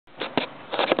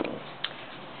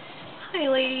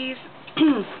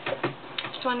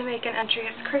wanted to make an entry.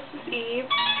 It's Christmas Eve.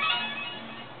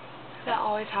 That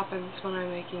always happens when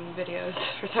I'm making videos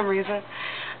for some reason.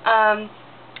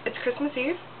 It's Christmas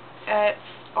Eve. It's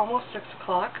almost 6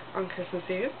 o'clock on Christmas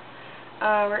Eve.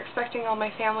 We're expecting all my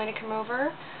family to come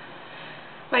over.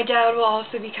 My dad will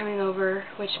also be coming over,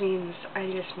 which means I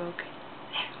need to smoke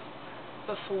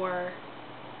before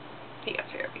he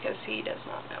gets here because he does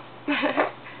not know.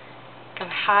 Gotta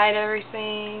hide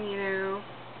everything, you know.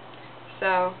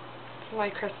 So, this is my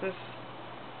Christmas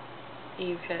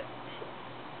Eve hit.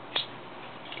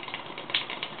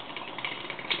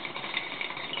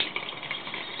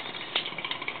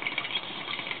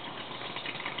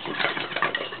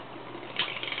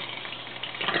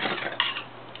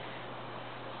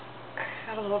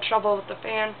 Had a little trouble with the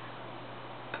fan.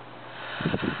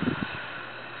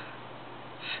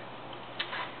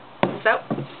 So,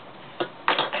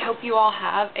 I hope you all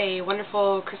have a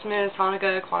wonderful Christmas,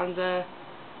 Hanukkah, Kwanzaa,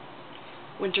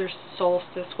 winter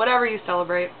solstice, whatever you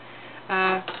celebrate.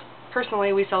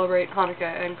 Personally, we celebrate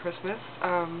Hanukkah and Christmas.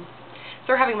 So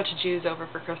we're having a bunch of Jews over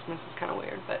for Christmas. It's kind of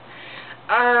weird, but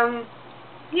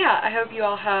yeah, I hope you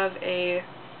all have a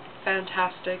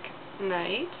fantastic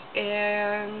night,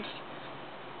 and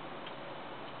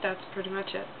that's pretty much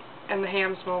it. And the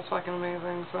ham smells fucking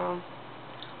amazing, so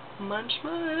munch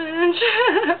munch.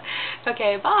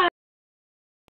 Okay, bye.